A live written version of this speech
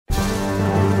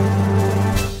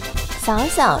小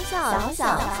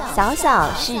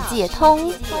小世界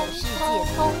通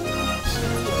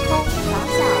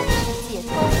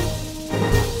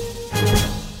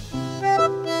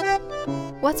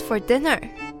What's for dinner?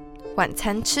 晚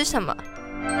餐吃什么？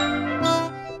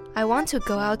 I want to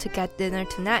go out to get dinner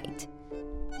tonight.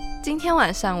 今天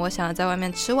晚上我想要在外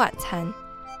面吃晚餐。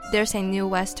There's a new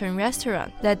Western restaurant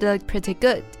that looked pretty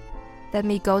good. Let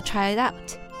me go try it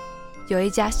out. 有一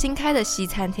家新开的西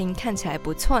餐厅看起来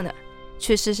不错呢，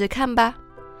去试试看吧。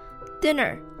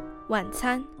 Dinner 晚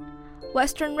餐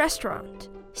Western restaurant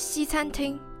西餐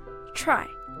厅 Try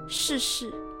试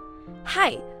试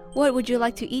Hi, what would you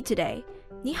like to eat today?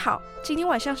 你好，今天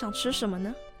晚上想吃什么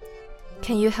呢？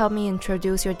 Can you help me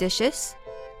introduce your dishes?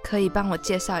 可以帮我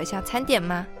介绍一下餐点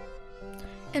吗？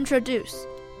 Introduce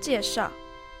介绍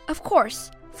Of course,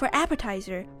 for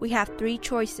appetizer, we have 3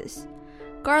 choices.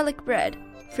 Garlic bread,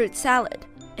 fruit salad,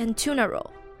 and tuna roll.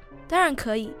 当然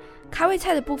可以，开胃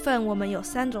菜的部分我们有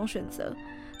3种选择，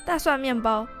大蒜面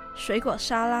包、水果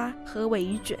沙拉和鲔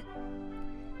鱼卷。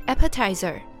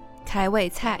 Appetizer 开胃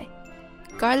菜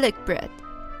Garlic bread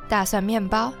大蒜面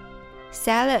包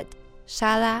Salad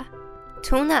沙拉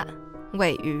Tuna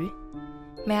鲔鱼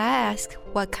May I ask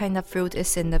what kind of fruit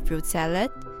is in the fruit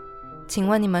salad? 请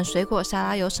问你们水果沙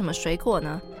拉有什么水果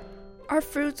呢？ Our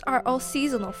fruits are all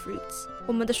seasonal fruits.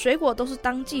 我们的水果都是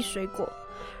当季水果。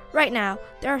Right now,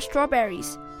 there are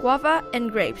strawberries, guava,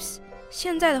 and grapes.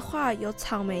 现在的话有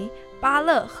草莓、芭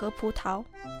乐和葡萄。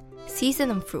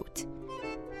 Seasonal fruit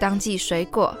当季水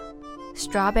果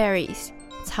Strawberries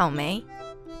草莓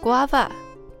Guava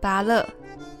芭乐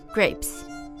Grapes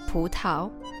葡萄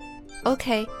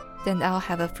Okay, then I'll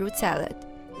have a fruit salad.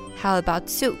 How about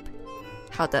soup?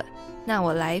 好的，那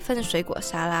我来一份水果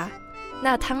沙拉。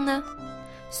那汤呢？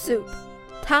 Soup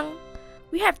汤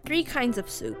We have 3 kinds of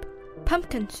soup.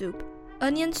 Pumpkin soup,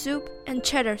 onion soup, and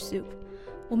cheddar soup.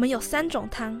 我们有3种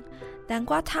汤，南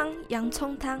瓜汤、洋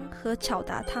葱汤和巧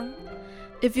达汤。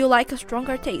If you like a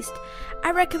stronger taste,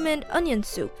 I recommend onion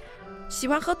soup. 喜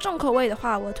欢喝重口味的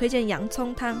话，我推荐洋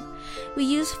葱汤。We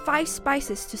use 5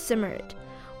 spices to simmer it.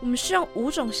 我们是用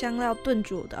5种香料炖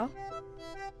煮的哦。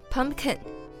Pumpkin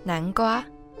南瓜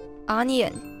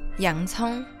Onion 洋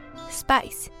葱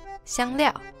Spice 香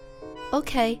料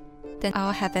Okay, then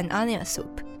I'll have an onion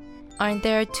soup.Aren't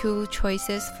there 2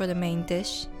 choices for the main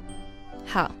dish?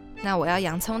 好，那我要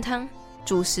洋葱汤。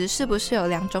主食是不是有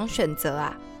2种选择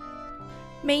啊？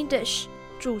 Main dish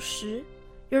主食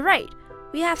You're right,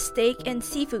 we have steak and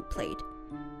seafood plate.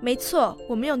 没错，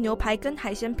我们有牛排跟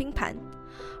海鲜拼盘。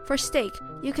For steak,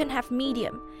 you can have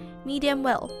medium, medium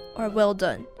well, or well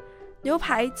done. 牛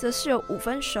排则是有5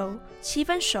分熟、7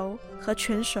分熟和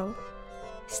全熟。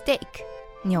 Steak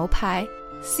牛排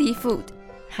Seafood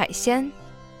海鲜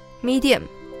Medium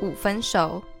 5分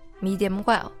熟 Medium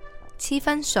well 7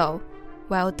分熟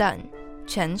Well done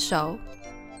全熟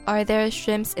Are there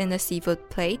shrimps in the seafood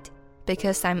plate?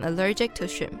 Because I'm allergic to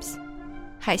shrimps.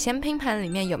 海鲜拼盘里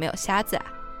面有没有虾子啊？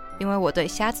因为我对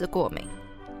虾子过敏。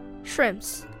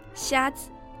 Shrimps 虾子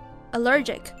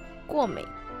Allergic 过敏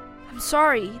I'm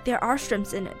sorry, there are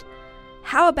shrimps in it.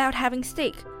 How about having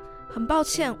steak? 很抱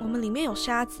歉，我们里面有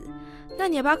虾子。那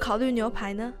你要不要考虑牛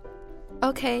排呢？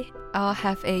 Okay, I'll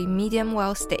have a medium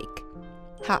well steak.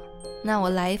 好，那我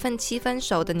来一份7分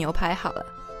熟的牛排好了。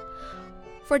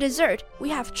 For dessert, we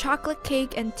have chocolate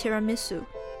cake and tiramisu.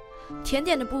 甜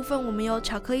点的部分我们有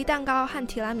巧克力蛋糕和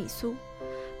提拉米苏。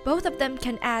Both of them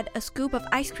can add a scoop of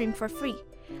ice cream for free.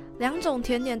 2种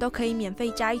甜点都可以免费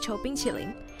加一球冰淇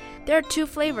淋。There are 2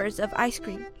 flavors of ice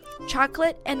cream,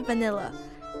 chocolate and vanilla.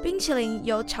 冰淇淋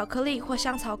有巧克力或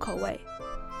香草口味。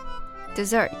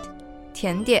 Dessert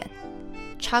甜点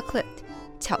Chocolate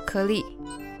巧克力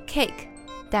Cake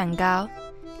蛋糕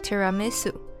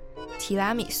Tiramisu 提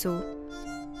拉米苏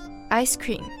Ice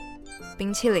cream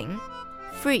冰淇淋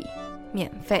Free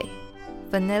免费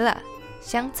Vanilla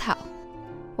香草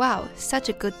Wow, such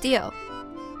a good deal.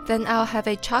 Then I'll have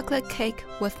a chocolate cake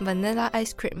with vanilla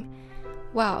ice cream.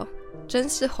 Wow, 真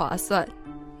是划算。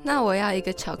那我要一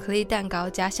个巧克力蛋糕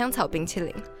加香草冰淇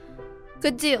淋。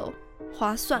 Good deal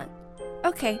划算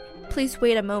Okay, please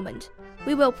wait a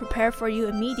moment.We will prepare for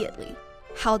you immediately.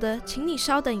 好的，请你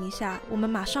稍等一下，我们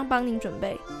马上帮您准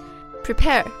备。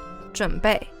 Prepare 准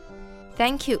备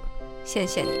Thank you 谢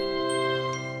谢你。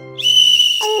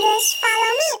 English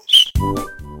follow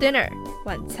me. Dinner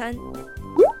晚餐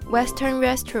Western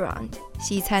restaurant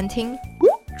西餐厅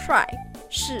Try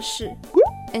试试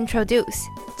Introduce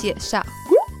介绍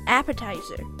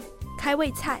Appetizer 开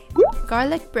胃菜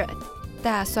Garlic bread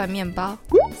大蒜面包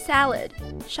Salad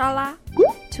沙拉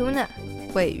Tuna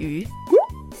鲔鱼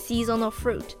Seasonal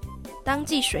fruit 当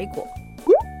季水果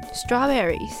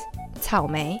Strawberries 草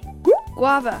莓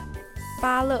Guava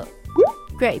芭乐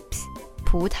Grapes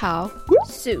葡萄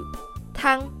Soup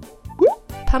汤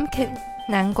Pumpkin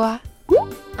南瓜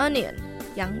Onion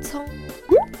洋葱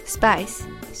Spice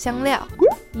香料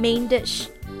Main dish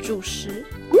主食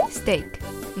Steak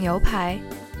牛排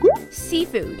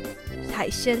Seafood 海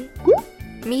鲜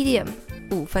Medium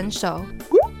 5分熟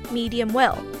Medium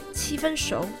well 7分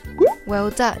熟 Well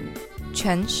done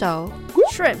全熟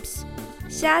Shrimps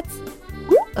虾子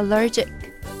Allergic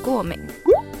过敏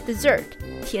Dessert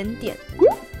甜点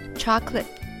Chocolate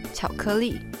巧克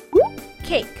力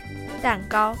Cake 蛋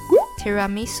糕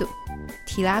Tiramisu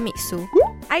提拉米苏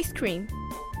Ice cream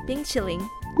冰淇淋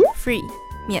Free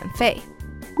免费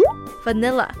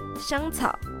Vanilla 香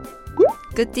草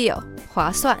Good deal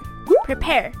划算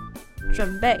Prepare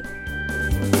准备